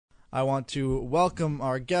I want to welcome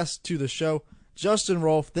our guest to the show, Justin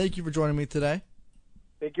Rolfe. Thank you for joining me today.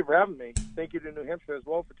 Thank you for having me. Thank you to New Hampshire as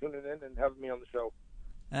well for tuning in and having me on the show.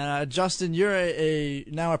 Justin, you're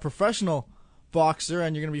now a professional boxer,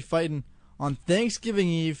 and you're going to be fighting on Thanksgiving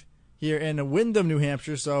Eve here in Windham, New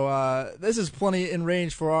Hampshire. So this is plenty in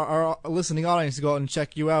range for our listening audience to go out and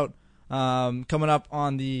check you out coming up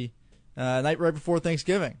on the night right before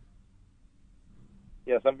Thanksgiving.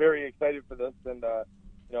 Yes, I'm very excited for this, and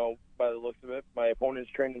by the looks of it, my opponent's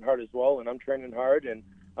training hard as well, and I'm training hard, and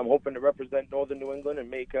I'm hoping to represent Northern New England and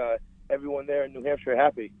make everyone there in New Hampshire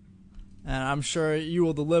happy. And I'm sure you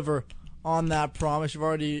will deliver on that promise. You've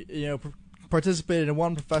already, participated in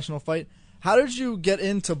one professional fight. How did you get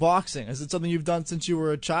into boxing? Is it something you've done since you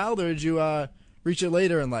were a child, or did you reach it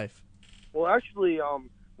later in life? Well, actually,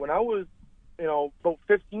 when I was, about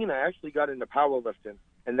 15, I actually got into powerlifting,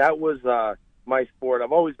 and that was my sport.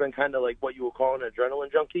 I've always been kind of like what you would call an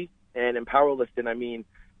adrenaline junkie, and in powerlifting, I mean,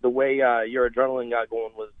 the way your adrenaline got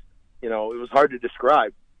going was, it was hard to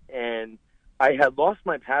describe, and I had lost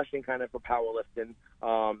my passion kind of for powerlifting.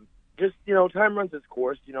 Just, time runs its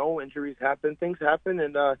course, injuries happen, things happen,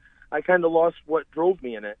 and I kind of lost what drove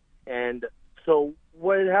me in it. And so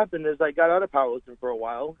what had happened is I got out of powerlifting for a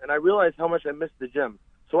while, and I realized how much I missed the gym.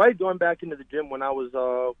 So I had gone back into the gym when I was,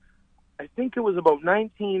 I think it was about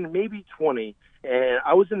 19, maybe 20, and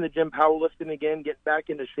I was in the gym powerlifting again, getting back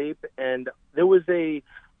into shape, and there was a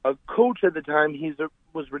coach at the time. He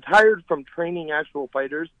was retired from training actual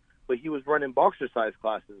fighters, but he was running boxer size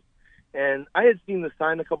classes. And I had seen the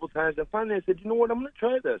sign a couple of times, and finally I said, you know what, I'm going to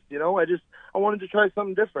try this. I wanted to try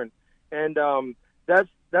something different. And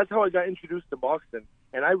that's how I got introduced to boxing.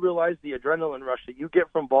 And I realized the adrenaline rush that you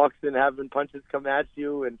get from boxing, having punches come at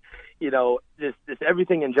you, and, just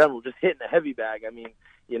everything in general, just hitting a heavy bag. I mean,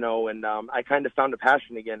 and I kind of found a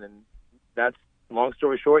passion again. And that's, long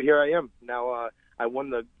story short, here I am. Now I won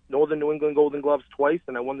the Northern New England Golden Gloves twice,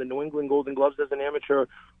 and I won the New England Golden Gloves as an amateur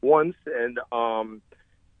once. And,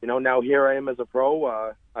 now here I am as a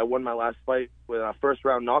pro. I won my last fight with a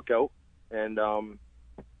first-round knockout, and,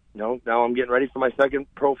 now I'm getting ready for my second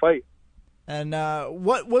pro fight. And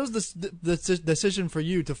what was the decision for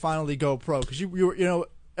you to finally go pro? Because you were,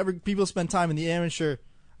 people spend time in the amateur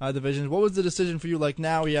divisions. What was the decision for you? Like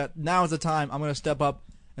now is the time I'm going to step up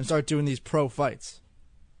and start doing these pro fights.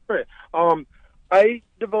 Right. I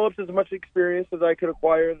developed as much experience as I could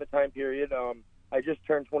acquire in the time period. I just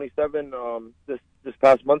turned 27 this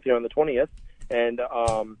past month here on the 20th, and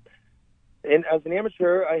as an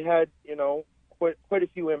amateur, I had quite a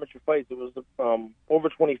few amateur fights. It was over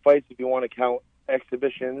 20 fights if you want to count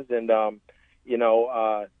exhibitions, and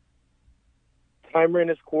time ran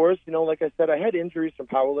its course. Like I said, I had injuries from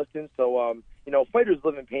powerlifting, so fighters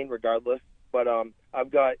live in pain regardless. But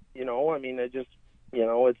I've got it's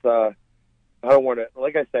I don't want to,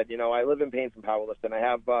 like I said, I live in pain from powerlifting. I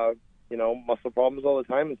have muscle problems all the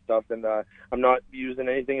time and stuff, and I'm not using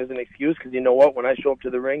anything as an excuse, because you know what, when I show up to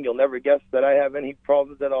the ring, you'll never guess that I have any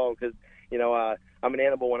problems at all, because I'm an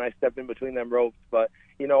animal when I step in between them ropes. But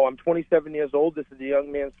I'm 27 years old. This is a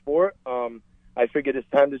young man's sport. I figured it's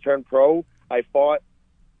time to turn pro. I fought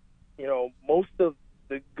most of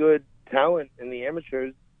the good talent in the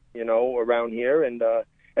amateurs around here, and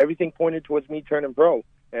everything pointed towards me turning pro,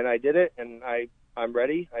 and I did it, and I'm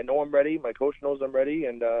ready. I know I'm ready. My coach knows I'm ready,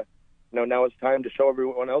 and now it's time to show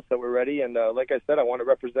everyone else that we're ready. And like I said, I want to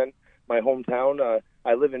represent my hometown.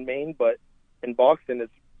 I live in Maine, but in boxing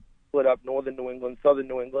it's split up: Northern New England, Southern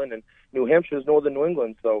New England, and New Hampshire is Northern New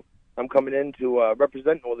England. So I'm coming in to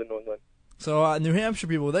represent Northern New England. So New Hampshire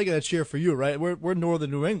people, they got to cheer for you, right? We're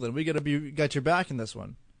Northern New England. We got your back in this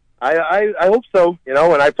one. I hope so, and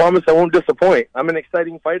I promise I won't disappoint. I'm an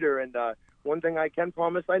exciting fighter, and one thing I can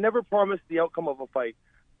promise, I never promise the outcome of a fight.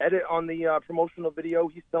 Edet on the promotional video,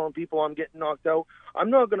 he's telling people I'm getting knocked out. I'm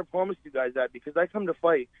not going to promise you guys that, because I come to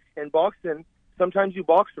fight. In boxing, sometimes you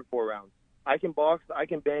box for 4 rounds. I can box, I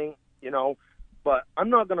can bang, but I'm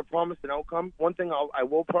not going to promise an outcome. One thing I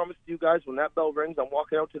will promise to you guys, when that bell rings, I'm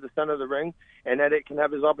walking out to the center of the ring, and Edet can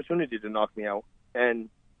have his opportunity to knock me out, and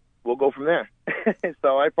we'll go from there.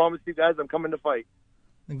 So I promise you guys I'm coming to fight.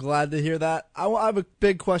 I'm glad to hear that. I have a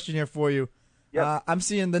big question here for you. Yep. I'm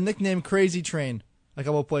seeing the nickname Crazy Train a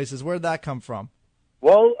couple of places. Where did that come from?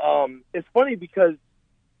 Well, it's funny because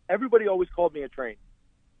everybody always called me a train.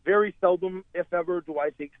 Very seldom, if ever, do I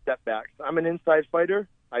take step backs. I'm an inside fighter.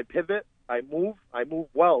 I pivot. I move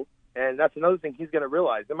well. And that's another thing he's going to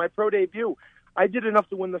realize. In my pro debut, I did enough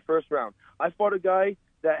to win the first round. I fought a guy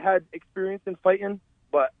that had experience in fighting,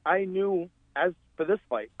 but I knew, as for this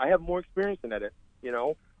fight, I have more experience in it.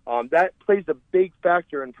 That plays a big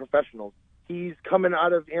factor in professionals. He's coming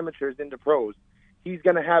out of amateurs into pros. He's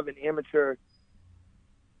going to have an amateur.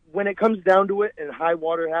 When it comes down to it and high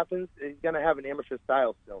water happens, he's going to have an amateur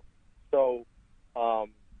style still. So,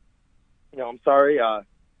 I'm sorry. I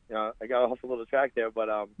got to hustle a little track there, but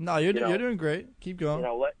no, you're doing great. Keep going.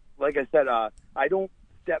 Like I said, I don't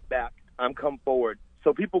step back. I'm come forward.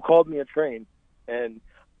 So people called me a train, and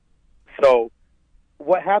so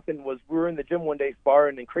what happened was we were in the gym one day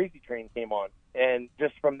sparring, and Crazy Train came on, and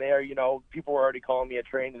just from there, people were already calling me a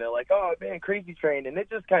train, and they're like, "Oh man, Crazy Train," and it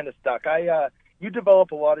just kind of stuck. You develop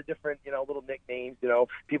a lot of different, little nicknames.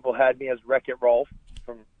 People had me as Wreck-It Rolfe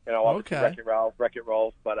from, obviously Wreck-It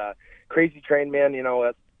Rolfe, but Crazy Train, man,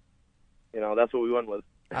 that's what we went with.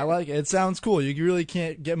 I like it. It sounds cool. You really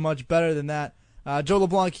can't get much better than that. Joe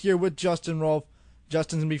LeBlanc here with Justin Rolfe.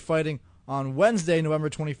 Justin's going to be fighting on Wednesday, November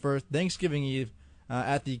 21st, Thanksgiving Eve,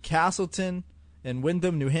 at the Castleton in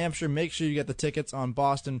Windham, New Hampshire. Make sure you get the tickets on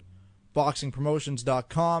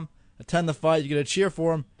BostonBoxingPromotions.com. Attend the fight. You get a cheer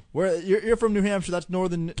for him. You're from New Hampshire. That's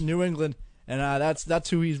northern New England, and that's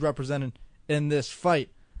who he's representing in this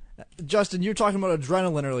fight. Justin, you were talking about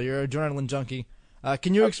adrenaline earlier. You're an adrenaline junkie.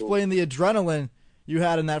 Can you explain the adrenaline you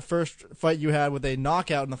had in that first fight you had with a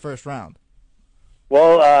knockout in the first round?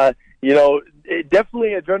 Well,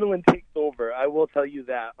 definitely adrenaline takes over. I will tell you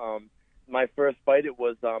that. My first fight, there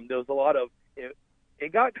was a lot of it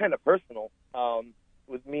got kind of personal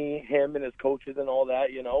with me, him, and his coaches and all that,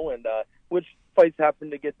 and which fights happen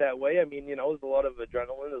to get that way. I mean, there's a lot of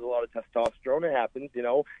adrenaline, there's a lot of testosterone. It happens,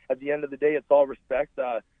 At the end of the day, it's all respect.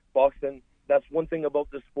 Boxing, that's one thing about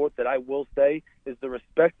this sport that I will say is the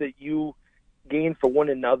respect that you gain for one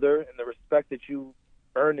another and the respect that you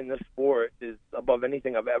earn in this sport is above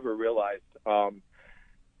anything I've ever realized. But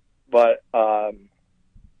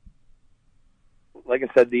like I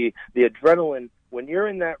said, the adrenaline when you're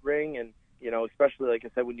in that ring, and especially like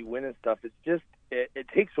I said, when you win and stuff, it's just it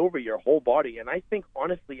takes over your whole body. And I think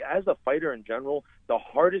honestly, as a fighter in general, the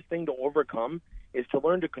hardest thing to overcome is to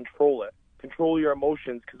learn to control your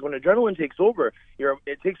emotions. Because when adrenaline takes over,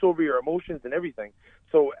 it takes over your emotions and everything.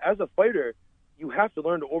 So as a fighter, you have to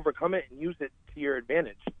learn to overcome it and use it to your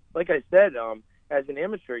advantage. Like I said, as an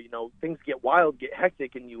amateur, things get wild, get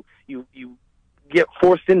hectic, and you get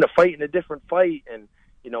forced into fighting a different fight, and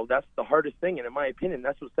that's the hardest thing. And in my opinion,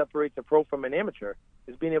 that's what separates a pro from an amateur,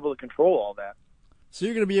 is being able to control all that. So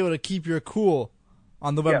you're going to be able to keep your cool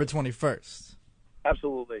on November 21st.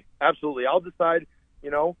 Absolutely. I'll decide,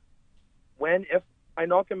 if I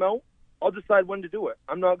knock him out, I'll decide when to do it.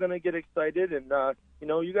 I'm not going to get excited, and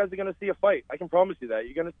you guys are going to see a fight. I can promise you that.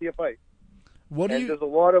 You're going to see a fight. There's a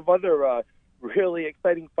lot of other really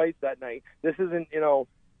exciting fights that night. This isn't,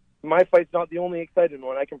 my fight's not the only exciting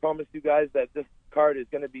one. I can promise you guys that this card is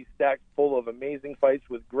going to be stacked full of amazing fights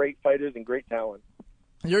with great fighters and great talent.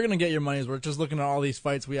 You're going to get your money's worth just looking at all these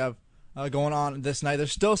fights we have going on this night.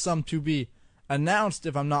 There's still some to be announced,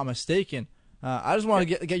 if I'm not mistaken. I just want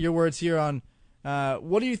to get your words here on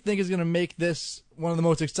what do you think is going to make this one of the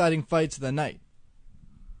most exciting fights of the night?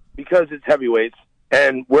 Because it's heavyweights,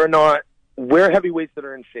 and we're heavyweights that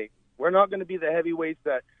are in shape. We're not going to be the heavyweights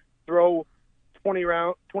that throw 20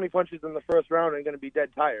 punches in the first round and going to be dead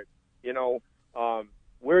tired.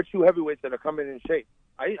 We're two heavyweights that are coming in shape.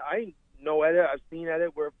 I know Edet. I've seen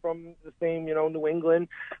Edet. We're from the same, New England.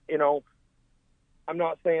 I'm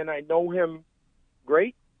not saying I know him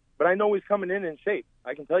great, but I know he's coming in shape.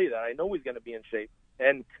 I can tell you that. I know he's going to be in shape.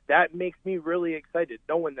 And that makes me really excited,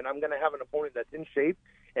 knowing that I'm going to have an opponent that's in shape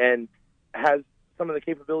and has some of the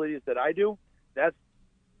capabilities that I do. That's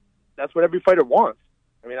what every fighter wants.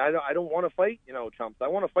 I mean, I don't want to fight, chumps. I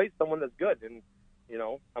want to fight someone that's good. And,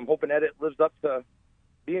 I'm hoping Edet lives up to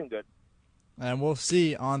being good. And we'll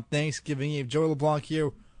see on Thanksgiving Eve. Joe LeBlanc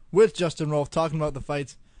here with Justin Rolfe talking about the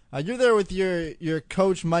fights. You're there with your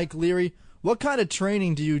coach, Mike Leary. What kind of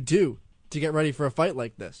training do you do to get ready for a fight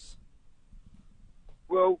like this?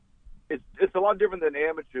 Well, it's a lot different than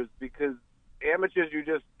amateurs, because amateurs you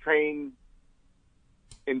just train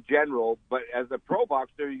in general, but as a pro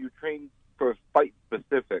boxer you train for fight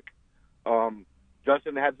specific.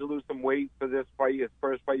 Justin had to lose some weight for this fight. His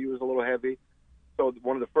first fight he was a little heavy, so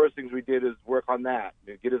one of the first things we did is work on that,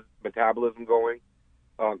 get his metabolism going.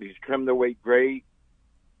 He's trimmed the weight great.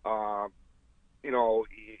 The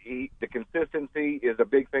consistency is a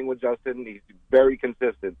big thing with Justin. He's very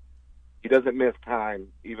consistent. He doesn't miss time,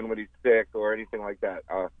 even when he's sick or anything like that.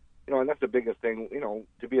 And that's the biggest thing,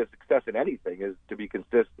 to be a success in anything is to be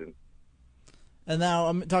consistent. And now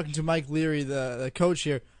I'm talking to Mike Leary, the coach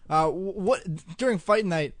here. During fight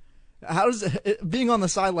night, how does being on the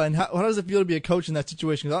sideline, how does it feel to be a coach in that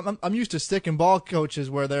situation? 'Cause I'm used to stick and ball coaches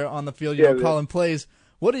where they're on the field, calling plays.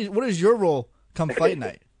 What is your role come fight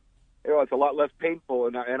night? It's a lot less painful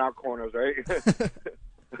in our corners, right?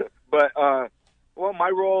 But well, my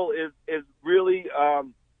role is really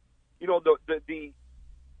the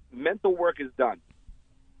mental work is done.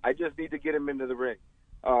 I just need to get him into the ring.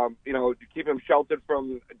 To keep him sheltered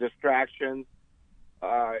from distractions.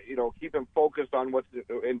 Keep him focused on what's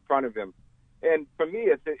in front of him. And for me,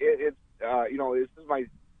 it's this is my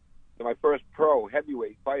first pro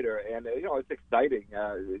heavyweight fighter, and it's exciting.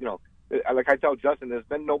 Like I tell Justin, there's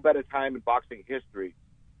been no better time in boxing history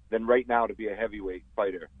than right now to be a heavyweight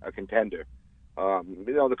fighter, a contender.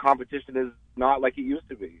 The competition is not like it used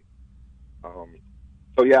to be.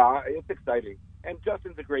 So yeah, it's exciting. And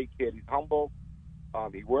Justin's a great kid. He's humble.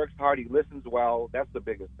 He works hard. He listens well. That's the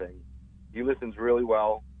biggest thing. He listens really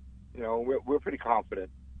well. We're pretty confident.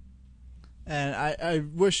 And I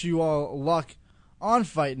wish you all luck on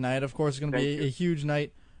fight night. Of course, it's going to be a huge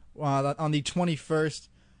night on the 21st.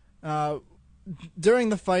 During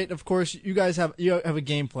the fight, of course, you guys have a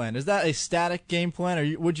game plan. Is that a static game plan,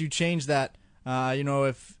 or would you change that?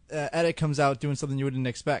 If Edet comes out doing something you wouldn't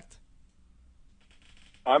expect.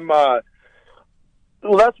 Well,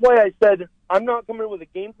 that's why I said I'm not coming with a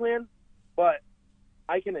game plan, but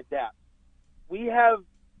I can adapt. We have,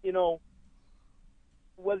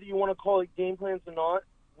 whether you want to call it game plans or not,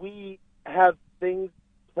 we have things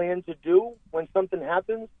planned to do when something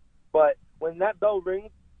happens. But when that bell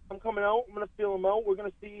rings, I'm coming out. I'm going to feel him out. We're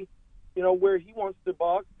going to see, where he wants to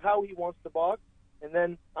box, how he wants to box, and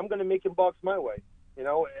then I'm going to make him box my way.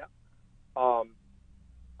 I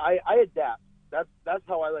adapt. That's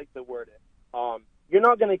how I like to word it. You're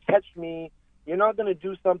not going to catch me. You're not going to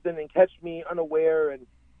do something and catch me unaware and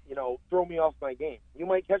throw me off my game. You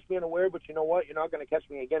might catch me unaware, but you know what? You're not going to catch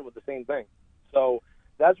me again with the same thing. So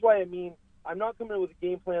that's why I'm not coming in with a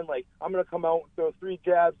game plan like I'm going to come out and throw 3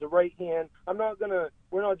 jabs, the right hand.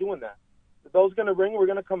 We're not doing that. If the bell's going to ring, we're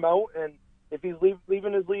going to come out, and if he's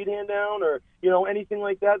leaving his lead hand down or, anything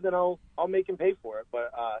like that, then I'll make him pay for it.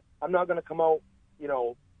 But I'm not going to come out,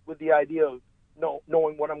 with the idea of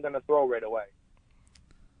knowing what I'm going to throw right away.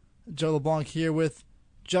 Joe LeBlanc here with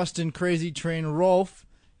Justin Crazy Train Rolfe,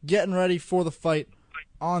 getting ready for the fight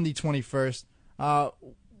on the 21st.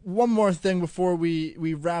 One more thing before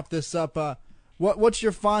we wrap this up. What's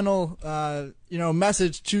your final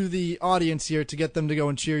message to the audience here to get them to go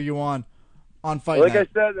and cheer you on fight night? Like I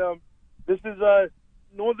said, this is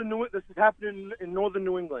This is happening in northern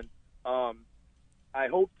New England. I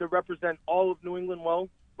hope to represent all of New England well,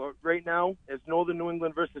 but right now it's northern New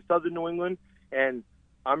England versus southern New England, and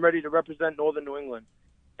I'm ready to represent northern New England.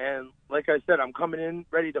 And like I said, I'm coming in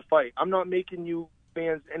ready to fight. I'm not making you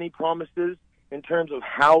fans any promises in terms of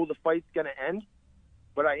how the fight's going to end,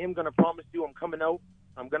 but I am going to promise you I'm coming out,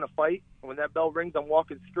 I'm going to fight, and when that bell rings, I'm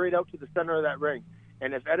walking straight out to the center of that ring.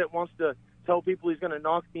 And if Edet wants to tell people he's going to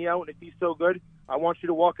knock me out, and if he's so good, I want you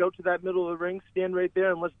to walk out to that middle of the ring, stand right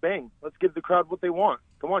there, and let's bang. Let's give the crowd what they want.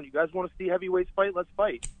 Come on, you guys want to see heavyweights fight? Let's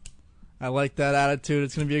fight. I like that attitude.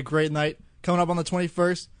 It's going to be a great night coming up on the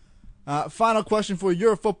 21st. Final question for you.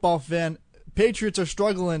 You're a football fan. Patriots are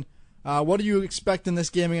struggling. What do you expect in this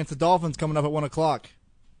game against the Dolphins coming up at 1 o'clock?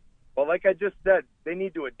 Well, like I just said, they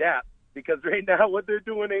need to adapt because right now what they're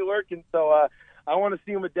doing ain't working. So I want to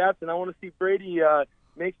see them adapt, and I want to see Brady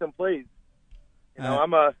make some plays.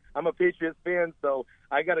 I'm a Patriots fan, so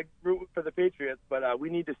I got to root for the Patriots, but we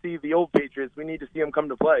need to see the old Patriots. We need to see them come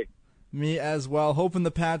to play. Me as well. Hoping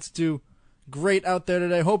the Pats do great out there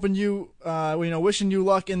today. Hoping you, wishing you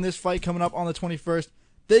luck in this fight coming up on the 21st.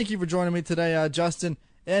 Thank you for joining me today, Justin,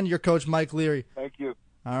 and your coach, Mike Leary. Thank you.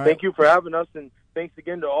 All right. Thank you for having us, and thanks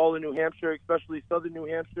again to all in New Hampshire, especially southern New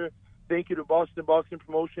Hampshire. Thank you to Boston Boxing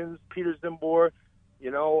Promotions, Peter Zimbor,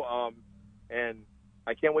 and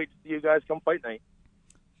I can't wait to see you guys come fight night.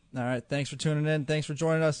 All right. Thanks for tuning in. Thanks for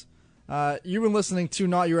joining us. You've been listening to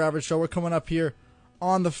Not Your Average Show. We're coming up here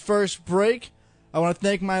on the first break. I want to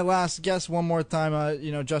thank my last guest one more time,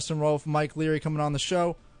 Justin Rolfe, Mike Leary coming on the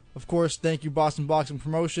show. Of course, thank you, Boston Boxing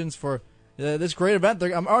Promotions, for this great event.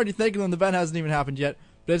 I'm already thanking them. The event hasn't even happened yet,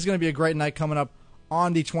 but it's going to be a great night coming up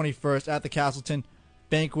on the 21st at the Castleton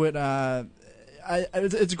Banquet.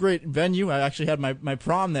 It's a great venue. I actually had my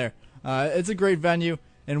prom there. It's a great venue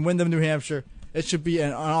in Windham, New Hampshire. It should be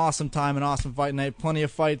an awesome time, an awesome fight night. Plenty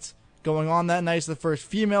of fights going on that night. It's the first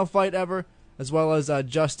female fight ever, as well as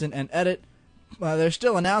Justin and Edet. They're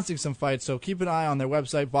still announcing some fights, so keep an eye on their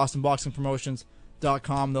website,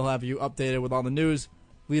 bostonboxingpromotions.com. They'll have you updated with all the news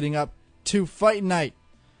leading up to fight night.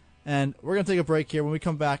 And we're going to take a break here. When we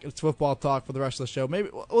come back, it's football talk for the rest of the show. Maybe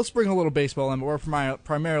we'll bring a little baseball in, but we're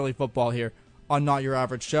primarily football here on Not Your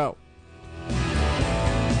Average Show.